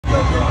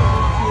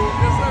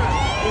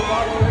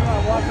follow him. I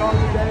watch all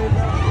the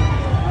games.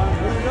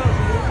 Who knows?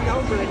 He may be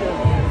home for the game.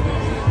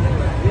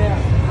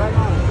 Yeah, right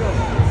on. Good.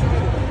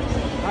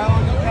 How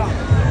long do you count?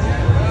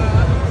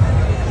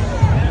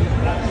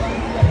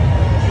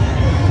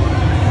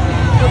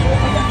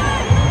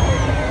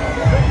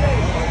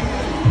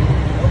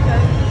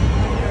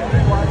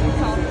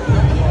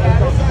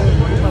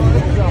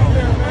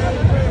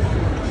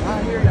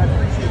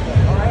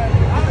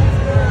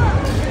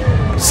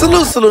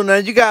 Salute. Now,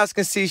 you guys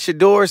can see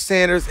Shedeur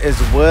Sanders as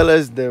well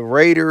as the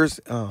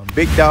Raiders.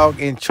 Big dog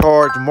in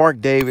charge,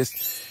 Mark Davis.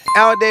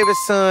 Al Davis'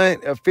 son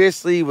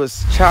officially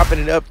was chopping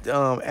it up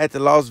at the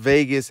Las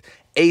Vegas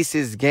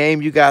Aces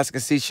game. You guys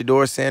can see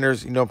Shedeur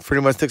Sanders,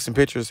 pretty much took some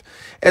pictures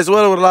as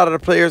well with a lot of the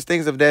players,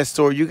 things of that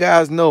sort. You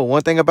guys know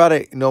one thing about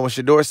it, when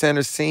Shedeur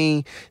Sanders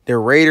seen the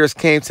Raiders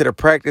came to the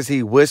practice,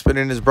 he whispered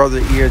in his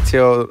brother's ear,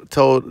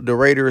 told the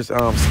Raiders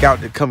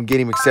scout to come get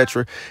him,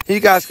 etc.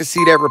 You guys can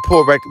see that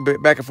rapport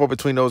back and forth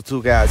between those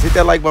two guys. Hit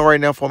that like button right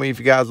now for me if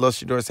you guys love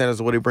Shedeur Sanders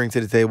and what he brings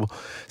to the table.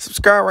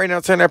 Subscribe right now,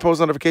 turn that post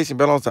notification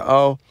bell on to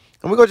all.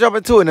 And we're going to jump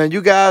into it. Now, you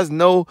guys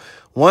know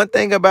one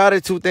thing about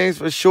it, two things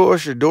for sure.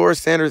 Shedeur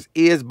Sanders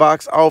is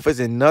box office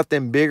and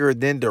nothing bigger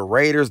than the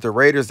Raiders. The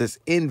Raiders that's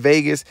in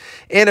Vegas.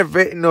 And,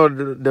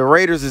 the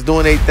Raiders is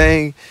doing their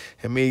thing.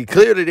 I mean,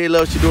 clearly they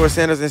love Shedeur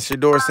Sanders and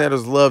Shedeur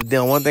Sanders love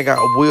them. One thing I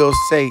will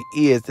say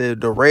is that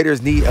the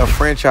Raiders need a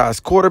franchise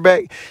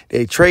quarterback.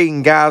 They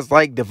trading guys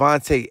like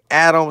Devontae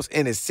Adams,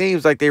 and it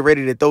seems like they're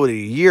ready to throw the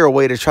year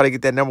away to try to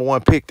get that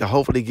 #1 pick to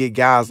hopefully get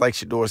guys like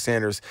Shedeur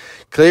Sanders.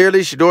 Clearly,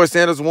 Shedeur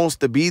Sanders wants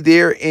to be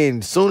there,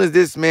 and as soon as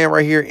this man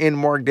right here in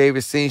Mark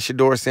Davis seen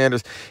Shedeur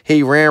Sanders,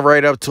 he ran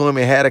right up to him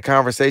and had a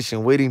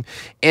conversation with him.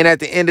 And at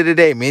the end of the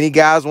day, many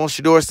guys want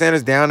Shedeur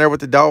Sanders down there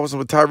with the Dolphins and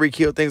with Tyreek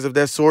Hill, things of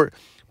that sort.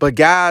 But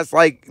guys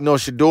like,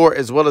 Shedeur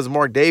as well as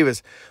Mark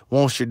Davis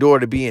want Shedeur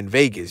to be in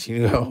Vegas.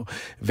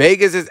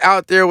 Vegas is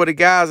out there where the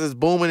guys is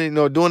booming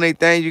and, doing their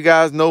thing. You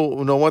guys know,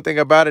 one thing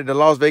about it, the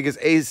Las Vegas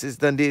Aces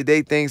done did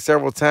their thing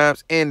several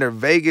times. And the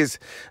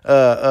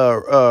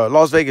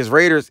Las Vegas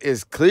Raiders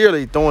is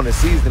clearly throwing the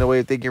season away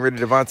if they get rid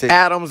of Devontae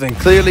Adams. And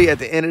clearly at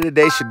the end of the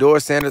day,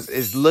 Shedeur Sanders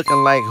is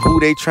looking like who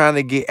they trying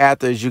to get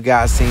after, as you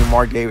guys seen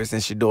Mark Davis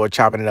and Shedeur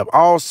chopping it up.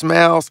 All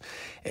smiles.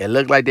 It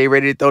looked like they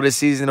ready to throw the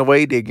season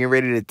away. They're getting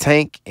ready to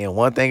tank. And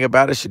one thing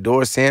about it,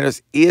 Shedeur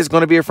Sanders is going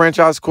to be a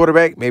franchise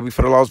quarterback, maybe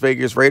for the Las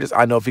Vegas Raiders.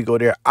 I know if he go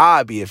there,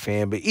 I'd be a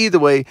fan. But either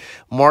way,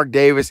 Mark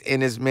Davis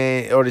and this young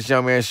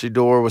man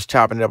Shedeur was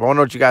chopping it up. I want to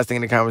know what you guys think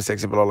in the comment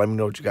section below. Let me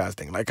know what you guys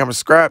think. Like, comment,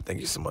 subscribe. Thank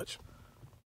you so much.